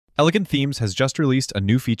Elegant Themes has just released a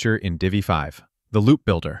new feature in Divi 5, the Loop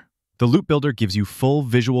Builder. The Loop Builder gives you full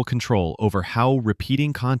visual control over how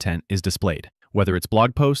repeating content is displayed, whether it's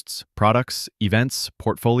blog posts, products, events,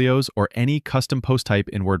 portfolios, or any custom post type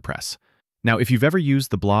in WordPress. Now, if you've ever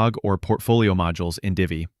used the blog or portfolio modules in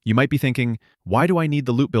Divi, you might be thinking, why do I need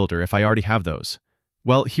the Loop Builder if I already have those?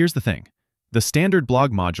 Well, here's the thing. The standard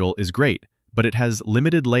blog module is great, but it has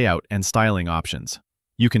limited layout and styling options.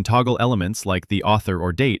 You can toggle elements like the author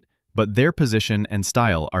or date, but their position and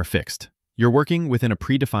style are fixed. You're working within a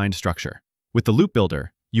predefined structure. With the Loop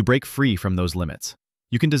Builder, you break free from those limits.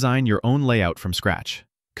 You can design your own layout from scratch.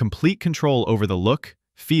 Complete control over the look,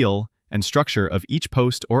 feel, and structure of each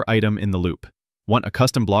post or item in the loop. Want a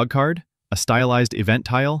custom blog card, a stylized event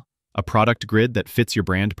tile, a product grid that fits your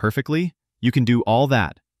brand perfectly? You can do all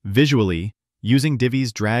that, visually, using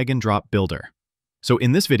Divi's drag and drop builder. So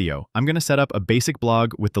in this video, I'm going to set up a basic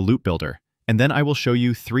blog with the Loop Builder, and then I will show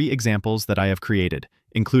you 3 examples that I have created,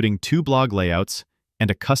 including 2 blog layouts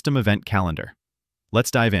and a custom event calendar.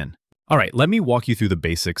 Let's dive in. All right, let me walk you through the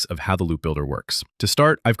basics of how the Loop Builder works. To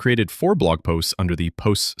start, I've created 4 blog posts under the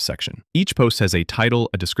Posts section. Each post has a title,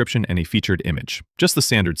 a description, and a featured image, just the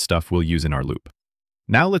standard stuff we'll use in our loop.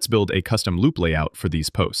 Now let's build a custom loop layout for these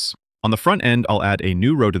posts. On the front end, I'll add a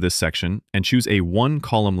new row to this section and choose a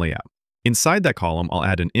 1-column layout. Inside that column, I'll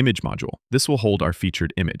add an image module. This will hold our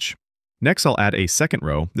featured image. Next, I'll add a second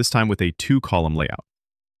row, this time with a 2-column layout.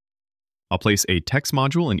 I'll place a text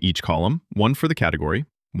module in each column, one for the category,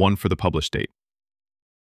 one for the published date.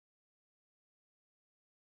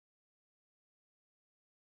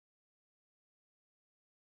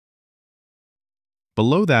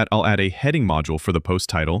 Below that, I'll add a heading module for the post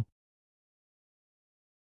title,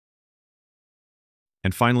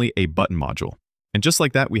 and finally a button module. And just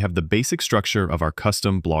like that, we have the basic structure of our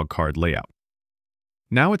custom blog card layout.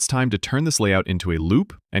 Now it's time to turn this layout into a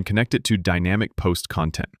loop and connect it to dynamic post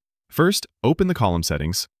content. First, open the column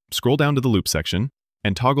settings, scroll down to the loop section,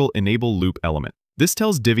 and toggle Enable Loop Element. This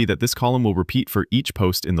tells Divi that this column will repeat for each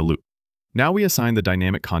post in the loop. Now we assign the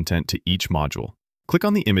dynamic content to each module. Click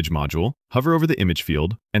on the image module, hover over the image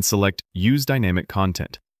field, and select Use Dynamic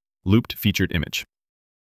Content, Looped Featured Image.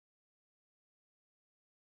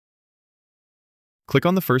 Click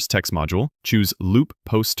on the first text module, choose Loop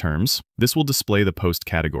Post Terms. This will display the post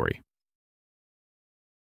category.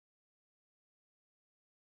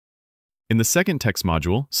 In the second text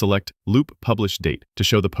module, select Loop Publish Date to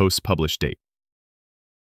show the post's published date.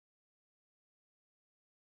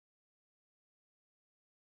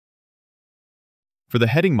 For the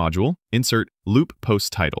heading module, insert Loop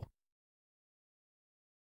Post Title.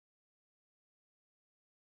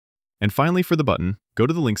 And finally, for the button, go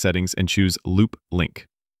to the link settings and choose Loop Link.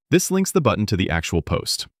 This links the button to the actual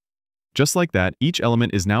post. Just like that, each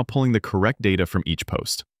element is now pulling the correct data from each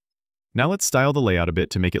post. Now let's style the layout a bit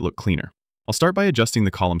to make it look cleaner. I'll start by adjusting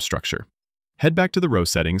the column structure. Head back to the row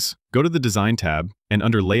settings, go to the Design tab, and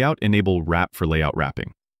under Layout, enable Wrap for layout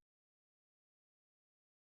wrapping.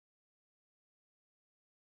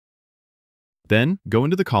 Then, go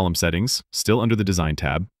into the column settings, still under the Design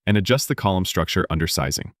tab, and adjust the column structure under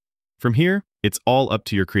Sizing. From here, it's all up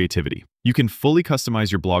to your creativity. You can fully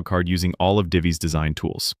customize your blog card using all of Divi's design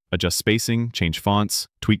tools. Adjust spacing, change fonts,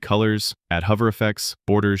 tweak colors, add hover effects,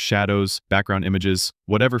 borders, shadows, background images,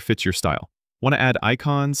 whatever fits your style. Want to add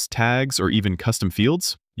icons, tags, or even custom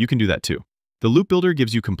fields? You can do that too. The Loop Builder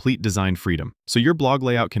gives you complete design freedom, so your blog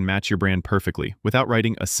layout can match your brand perfectly without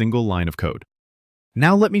writing a single line of code.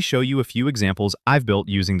 Now let me show you a few examples I've built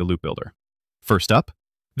using the Loop Builder. First up,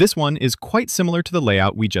 this one is quite similar to the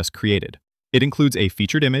layout we just created. It includes a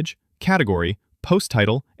featured image, category, post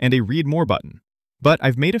title, and a Read More button. But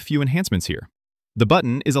I've made a few enhancements here. The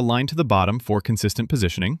button is aligned to the bottom for consistent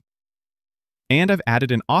positioning, and I've added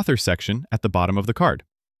an author section at the bottom of the card.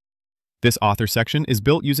 This author section is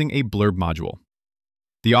built using a blurb module.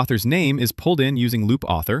 The author's name is pulled in using Loop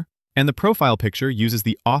Author, and the profile picture uses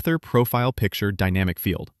the Author Profile Picture dynamic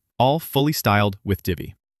field, all fully styled with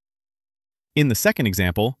Divi. In the second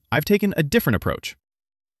example, I've taken a different approach.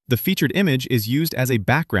 The featured image is used as a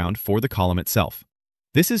background for the column itself.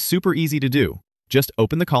 This is super easy to do. Just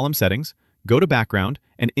open the column settings, go to Background,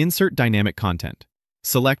 and insert Dynamic Content.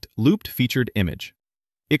 Select Looped Featured Image.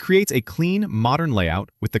 It creates a clean, modern layout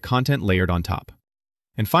with the content layered on top.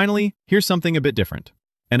 And finally, here's something a bit different: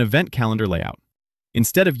 an event calendar layout.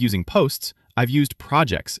 Instead of using posts, I've used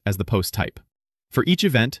projects as the post type. For each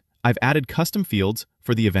event, I've added custom fields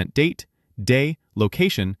for the event date, day,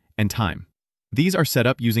 location, and time. These are set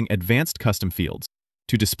up using advanced custom fields.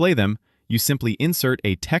 To display them, you simply insert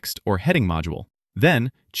a text or heading module.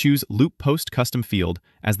 Then, choose Loop Post Custom Field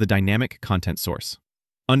as the dynamic content source.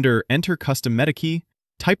 Under Enter Custom Meta Key,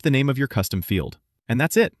 type the name of your custom field. And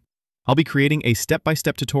that's it. I'll be creating a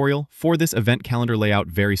step-by-step tutorial for this event calendar layout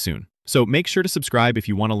very soon. So make sure to subscribe if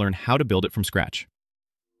you want to learn how to build it from scratch.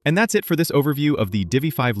 And that's it for this overview of the Divi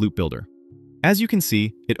 5 Loop Builder. As you can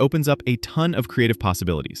see, it opens up a ton of creative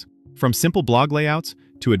possibilities, from simple blog layouts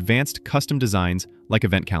to advanced custom designs like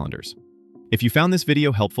event calendars. If you found this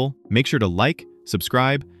video helpful, make sure to like,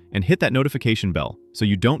 subscribe, and hit that notification bell so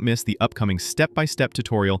you don't miss the upcoming step-by-step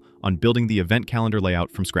tutorial on building the event calendar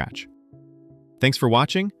layout from scratch. Thanks for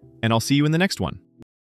watching, and I'll see you in the next one.